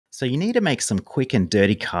So you need to make some quick and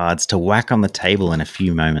dirty cards to whack on the table in a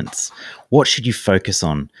few moments. What should you focus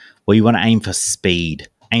on? Well, you want to aim for speed.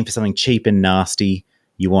 Aim for something cheap and nasty.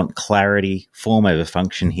 You want clarity, form over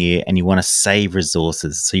function here, and you want to save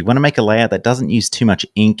resources. So you want to make a layout that doesn't use too much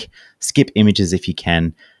ink. Skip images if you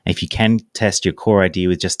can. And if you can test your core idea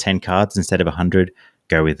with just 10 cards instead of 100,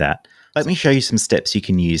 go with that. Let me show you some steps you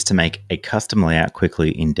can use to make a custom layout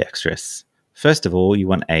quickly in Dextrous. First of all, you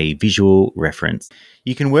want a visual reference.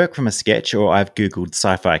 You can work from a sketch, or I've Googled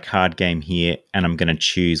sci-fi card game here, and I'm going to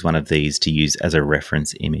choose one of these to use as a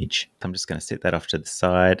reference image. I'm just going to set that off to the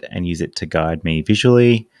side and use it to guide me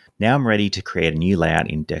visually. Now I'm ready to create a new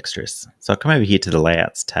layout in Dextrous. So I'll come over here to the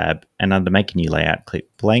Layouts tab, and under Make a New Layout,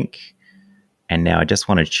 click Blank. And now I just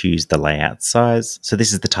want to choose the layout size. So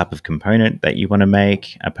this is the type of component that you want to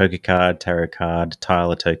make: a poker card, tarot card,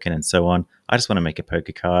 tile, a token, and so on. I just want to make a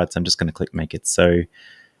poker card, so I'm just going to click Make It So.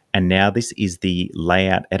 And now this is the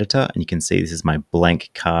layout editor, and you can see this is my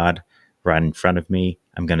blank card right in front of me.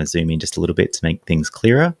 I'm going to zoom in just a little bit to make things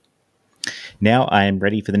clearer. Now I am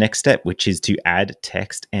ready for the next step, which is to add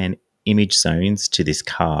text and image zones to this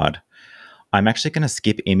card. I'm actually going to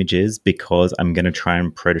skip images because I'm going to try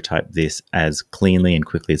and prototype this as cleanly and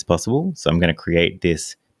quickly as possible. So I'm going to create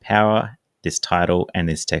this power, this title, and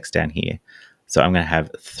this text down here. So I'm going to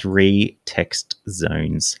have 3 text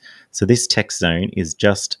zones. So this text zone is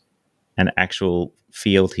just an actual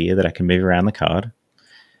field here that I can move around the card.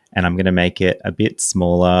 And I'm going to make it a bit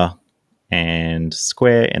smaller and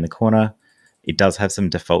square in the corner. It does have some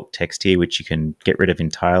default text here, which you can get rid of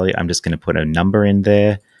entirely. I'm just going to put a number in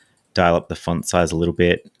there, dial up the font size a little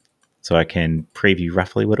bit so I can preview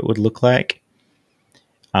roughly what it would look like.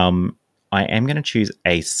 I am going to choose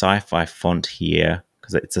a sci-fi font here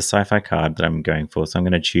because it's a sci-fi card that I'm going for. So I'm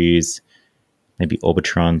going to choose maybe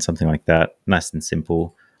Orbitron, something like that. Nice and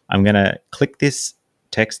simple. I'm going to click this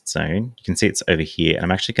text zone. You can see it's over here, and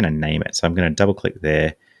I'm actually going to name it. So I'm going to double click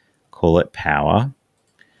there, call it power,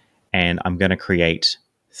 and I'm going to create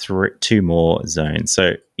 2 more zones.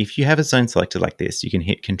 So if you have a zone selected like this, you can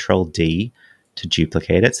hit Control D to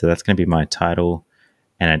duplicate it. So that's going to be my title,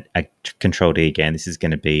 and a Control D again. This is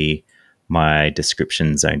going to be my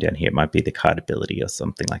description zone down here. It might be the card ability or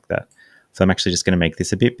something like that. So I'm actually just going to make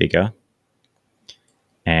this a bit bigger,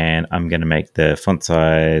 and I'm going to make the font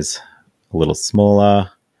size a little smaller.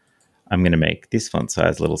 I'm going to make this font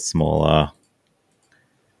size a little smaller.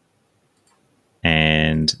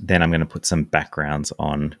 And then I'm going to put some backgrounds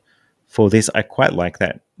on. For this, I quite like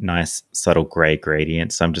that nice subtle gray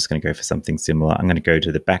gradient, so I'm just going to go for something similar. I'm going to go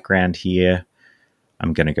to the background here.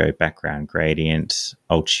 I'm going to go background gradient.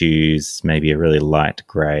 I'll choose maybe a really light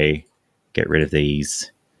gray, get rid of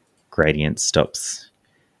these gradient stops,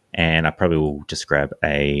 and I probably will just grab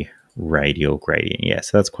a radial gradient. Yeah,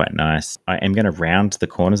 so that's quite nice. I am going to round the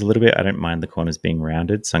corners a little bit. I don't mind the corners being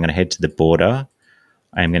rounded, so I'm going to head to the border.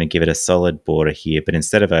 I'm going to give it a solid border here, but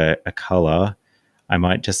instead of a color, I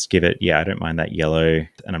might just give it, I don't mind that yellow,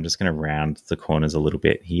 and I'm just going to round the corners a little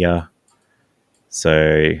bit here.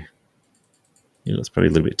 So it's probably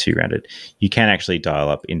a little bit too rounded. You can actually dial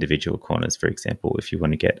up individual corners, for example, if you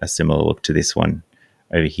want to get a similar look to this one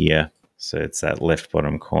over here. So it's that left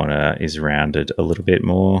bottom corner is rounded a little bit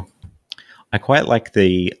more. I quite like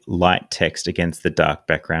the light text against the dark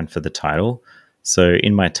background for the title. So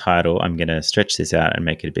in my title, I'm going to stretch this out and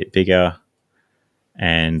make it a bit bigger.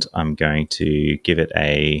 And I'm going to give it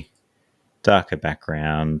a darker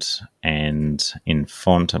background. And in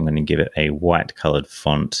font, I'm going to give it a white colored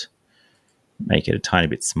font. Make it a tiny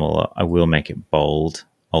bit smaller. I will make it bold.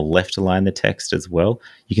 I'll left align the text as well.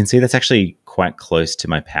 You can see that's actually quite close to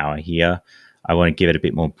my power here. I want to give it a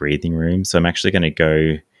bit more breathing room. So I'm actually going to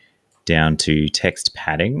go down to text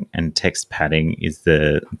padding. And text padding is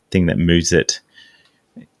the thing that moves it.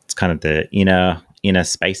 It's kind of the inner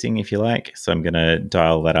spacing, if you like. So I'm going to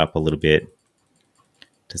dial that up a little bit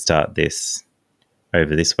to start this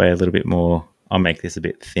over this way a little bit more. I'll make this a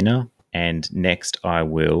bit thinner. And next I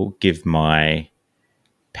will give my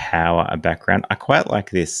power a background. I quite like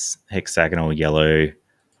this hexagonal yellow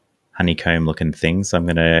honeycomb looking thing. So I'm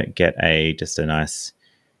going to get just a nice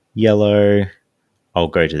yellow. I'll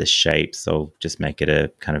go to the shape. So I'll just make it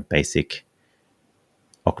a kind of basic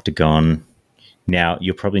octagon. Now,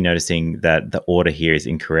 you're probably noticing that the order here is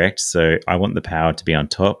incorrect. So I want the power to be on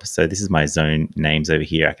top. So this is my zone names over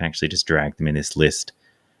here. I can actually just drag them in this list,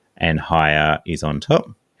 and higher is on top.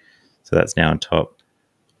 So that's now on top.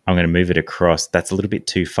 I'm going to move it across. That's a little bit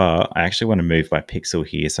too far. I actually want to move by pixel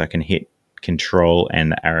here, so I can hit Control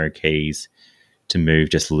and the arrow keys to move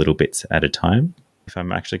just little bits at a time. If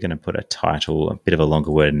I'm actually going to put a title, a bit of a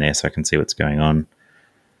longer word in there so I can see what's going on.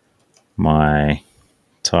 My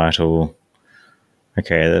title.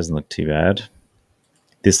 Okay, that doesn't look too bad.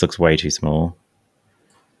 This looks way too small.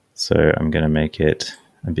 So I'm going to make it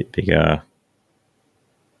a bit bigger.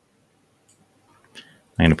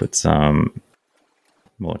 I'm going to put some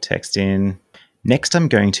more text in. Next, I'm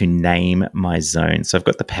going to name my zone. So I've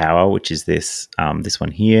got the power, which is this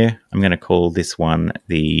one here. I'm going to call this one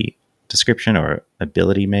the description or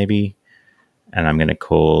ability maybe. And I'm going to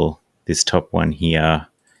call this top one here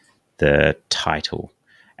the title.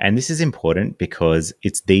 And this is important because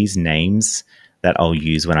it's these names that I'll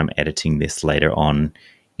use when I'm editing this later on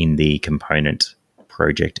in the component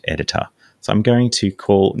project editor. So I'm going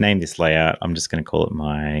to name this layout. I'm just going to call it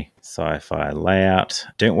my sci-fi layout.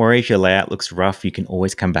 Don't worry if your layout looks rough, you can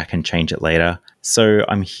always come back and change it later. So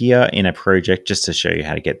I'm here in a project just to show you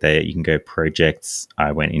how to get there. You can go projects.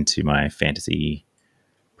 I went into my fantasy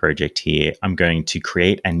project here. I'm going to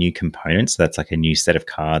create a new component. So that's like a new set of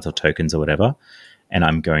cards or tokens or whatever. And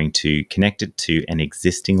I'm going to connect it to an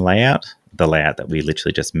existing layout, the layout that we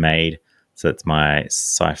literally just made. So that's my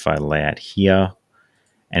sci-fi layout here.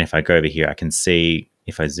 And if I go over here, I can see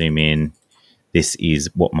if I zoom in, this is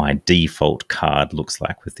what my default card looks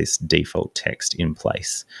like with this default text in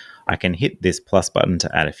place. I can hit this plus button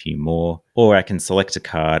to add a few more, or I can select a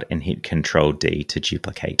card and hit Control D to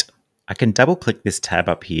duplicate. I can double click this tab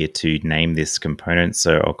up here to name this component.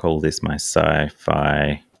 So I'll call this my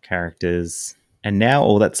sci-fi characters. And now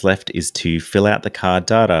all that's left is to fill out the card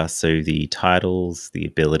data. So the titles, the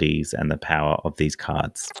abilities, and the power of these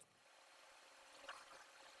cards.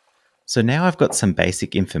 So now I've got some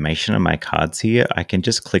basic information on my cards here. I can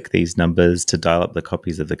just click these numbers to dial up the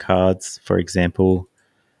copies of the cards, for example,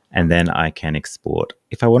 and then I can export.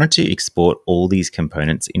 If I wanted to export all these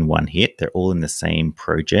components in one hit, they're all in the same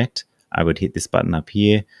project, I would hit this button up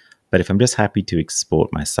here. But if I'm just happy to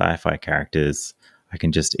export my sci-fi characters, I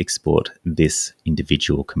can just export this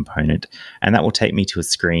individual component. And that will take me to a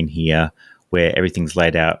screen here where everything's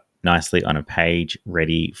laid out nicely on a page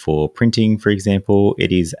ready for printing. For example,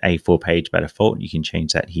 it is A4 page by default. You can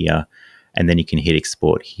change that here. And then you can hit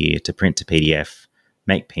export here to print to PDF,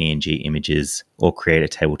 make PNG images, or create a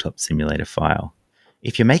tabletop simulator file.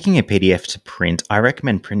 If you're making a PDF to print, I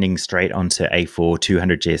recommend printing straight onto A4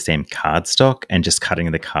 200 GSM cardstock and just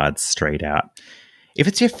cutting the cards straight out. If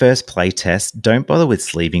it's your first play test, don't bother with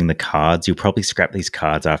sleeving the cards. You'll probably scrap these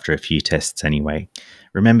cards after a few tests anyway.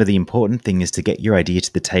 Remember, the important thing is to get your idea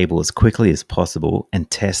to the table as quickly as possible and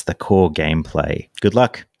test the core gameplay. Good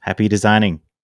luck. Happy designing.